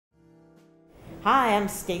Hi, I'm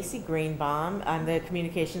Stacey Greenebaum. I'm the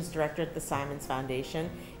Communications Director at the Simons Foundation,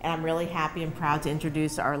 and I'm really happy and proud to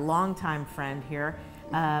introduce our longtime friend here,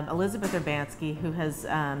 Elizabeth Urbanski, who has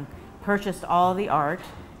purchased all the art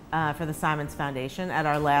for the Simons Foundation at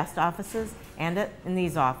our last offices and in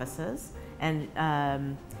these offices. And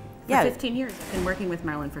For 15 years. I've been working with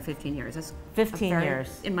Marilyn for 15 years. It's 15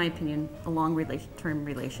 years. In my opinion, a long term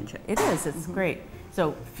relationship. It is. It's great.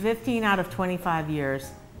 So 15 out of 25 years,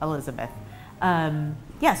 Elizabeth.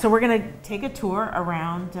 So we're going to take a tour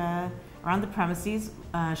around the premises,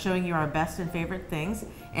 showing you our best and favorite things,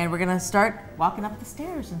 and we're going to start walking up the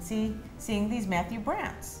stairs and seeing these Matthew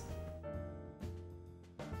Brandts.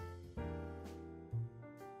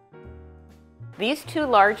 These two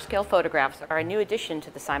large-scale photographs are a new addition to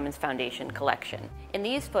the Simons Foundation collection. In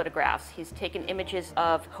these photographs, he's taken images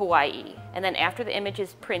of Hawaii, and then after the image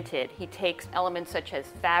is printed, he takes elements such as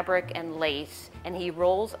fabric and lace, and he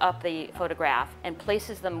rolls up the photograph and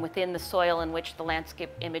places them within the soil in which the landscape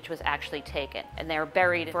image was actually taken, and they're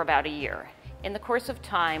buried for about a year. In the course of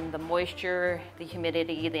time, the moisture, the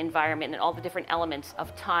humidity, the environment, and all the different elements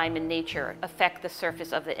of time and nature affect the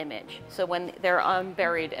surface of the image. So when they're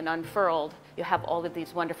unburied and unfurled, you have all of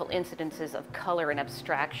these wonderful incidences of color and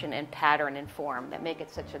abstraction and pattern and form that make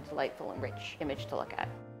it such a delightful and rich image to look at.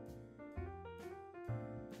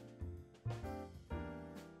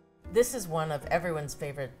 This is one of everyone's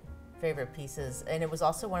favorite pieces, and it was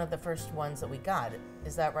also one of the first ones that we got.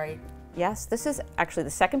 Is that right? Yes, this is actually the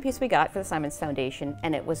second piece we got for the Simons Foundation,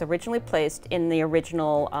 and it was originally placed in the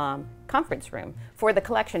original conference room. For the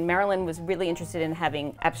collection, Marilyn was really interested in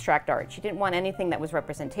having abstract art. She didn't want anything that was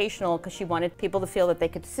representational because she wanted people to feel that they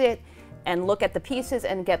could sit and look at the pieces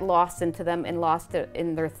and get lost into them and lost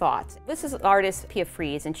in their thoughts. This is artist Pia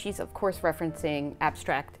Fries, and she's of course referencing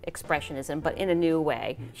abstract expressionism, but in a new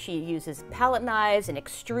way. She uses palette knives and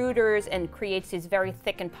extruders and creates these very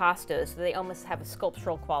thick impastos, so they almost have a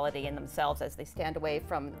sculptural quality in themselves as they stand away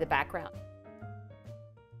from the background.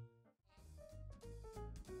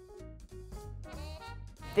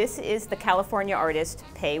 This is the California artist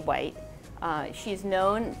Pei White. She's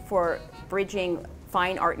known for bridging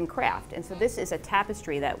fine art and craft, and so this is a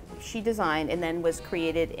tapestry that she designed and then was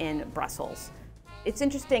created in Brussels. It's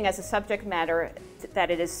interesting as a subject matter that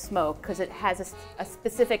it is smoke because it has a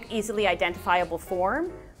specific, easily identifiable form,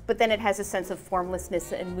 but then it has a sense of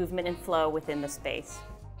formlessness and movement and flow within the space.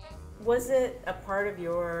 Was it a part of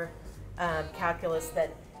your calculus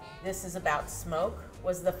that this is about smoke?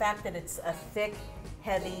 Was the fact that it's a thick,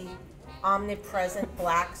 heavy, omnipresent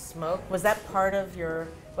black smoke, was that part of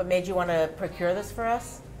what made you want to procure this for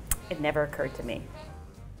us? It never occurred to me.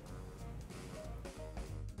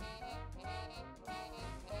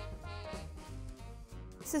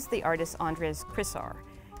 This is the artist Andres Crisar.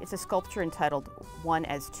 It's a sculpture entitled One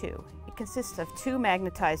as Two. It consists of two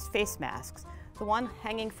magnetized face masks. The one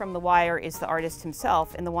hanging from the wire is the artist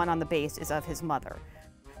himself, and the one on the base is of his mother.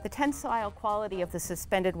 The tensile quality of the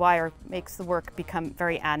suspended wire makes the work become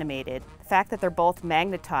very animated. The fact that they're both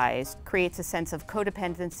magnetized creates a sense of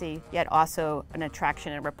codependency, yet also an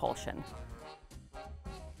attraction and repulsion.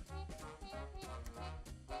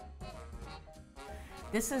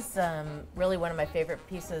 This is really one of my favorite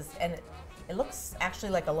pieces, and it looks actually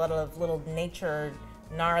like a lot of little nature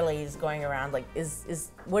gnarlies going around. Like,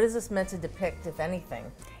 what is this meant to depict, if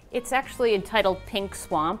anything? It's actually entitled Pink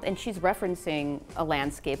Swamp, and she's referencing a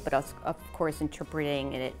landscape, but of course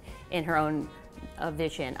interpreting it in her own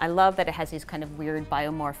vision. I love that it has these kind of weird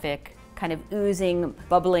biomorphic, kind of oozing,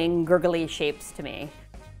 bubbling, gurgly shapes to me.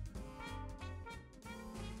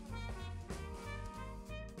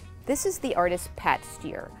 This is the artist Pat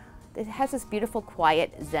Steer. It has this beautiful,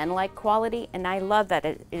 quiet, zen-like quality, and I love that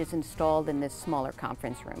it is installed in this smaller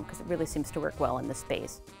conference room because it really seems to work well in the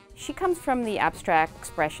space. She comes from the abstract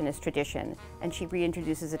expressionist tradition, and she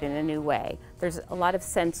reintroduces it in a new way. There's a lot of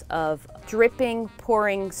sense of dripping,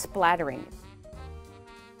 pouring, splattering.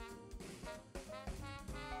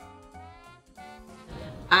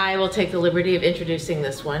 I will take the liberty of introducing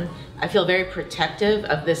this one. I feel very protective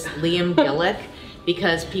of this Liam Gillick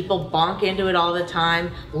because people bonk into it all the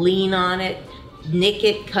time, lean on it, nick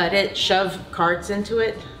it, cut it, shove carts into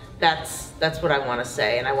it. That's what I want to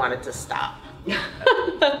say, and I want it to stop.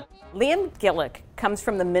 Liam Gillick comes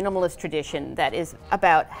from the minimalist tradition that is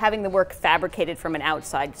about having the work fabricated from an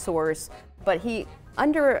outside source, but he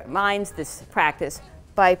undermines this practice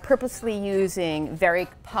by purposely using very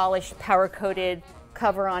polished, powder-coated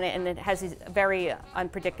cover on it, and it has these very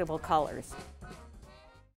unpredictable colors.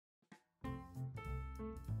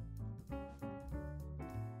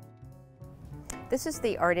 This is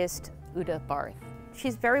the artist Uda Barth.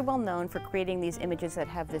 She's very well known for creating these images that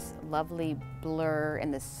have this lovely blur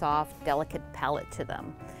and this soft, delicate palette to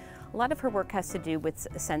them. A lot of her work has to do with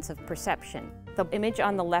a sense of perception. The image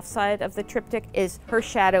on the left side of the triptych is her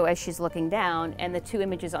shadow as she's looking down, and the two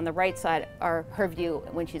images on the right side are her view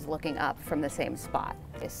when she's looking up from the same spot.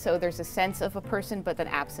 So there's a sense of a person, but an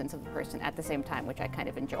absence of a person at the same time, which I kind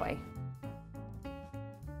of enjoy.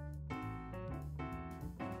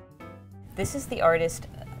 This is the artist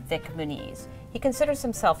Vic Muniz. He considers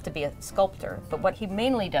himself to be a sculptor, but what he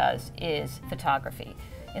mainly does is photography.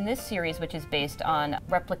 In this series, which is based on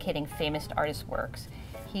replicating famous artists' works,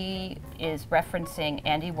 he is referencing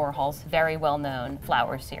Andy Warhol's very well-known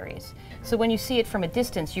Flower series. So when you see it from a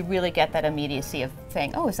distance, you really get that immediacy of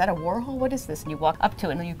saying, oh, is that a Warhol? What is this? And you walk up to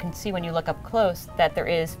it, and you can see when you look up close that there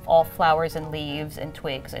is all flowers and leaves and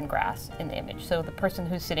twigs and grass in the image. So the person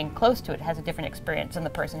who's sitting close to it has a different experience than the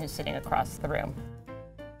person who's sitting across the room.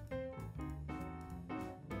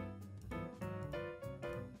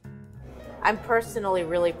 I'm personally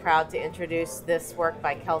really proud to introduce this work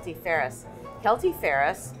by Kelty Ferris. Kelty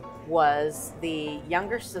Ferris was the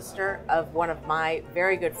younger sister of one of my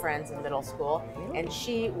very good friends in middle school, and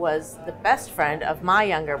she was the best friend of my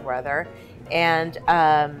younger brother, and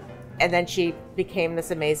then she became this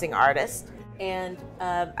amazing artist. And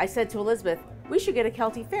I said to Elizabeth, we should get a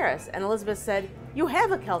Kelty Ferris, and Elizabeth said, you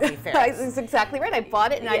have a Kelty Ferris. That's exactly right. I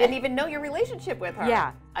bought it and I didn't even know your relationship with her.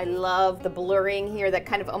 Yeah. I love the blurring here that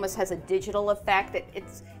kind of almost has a digital effect.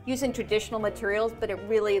 It's using traditional materials, but it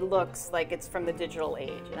really looks like it's from the digital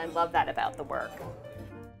age, and I love that about the work.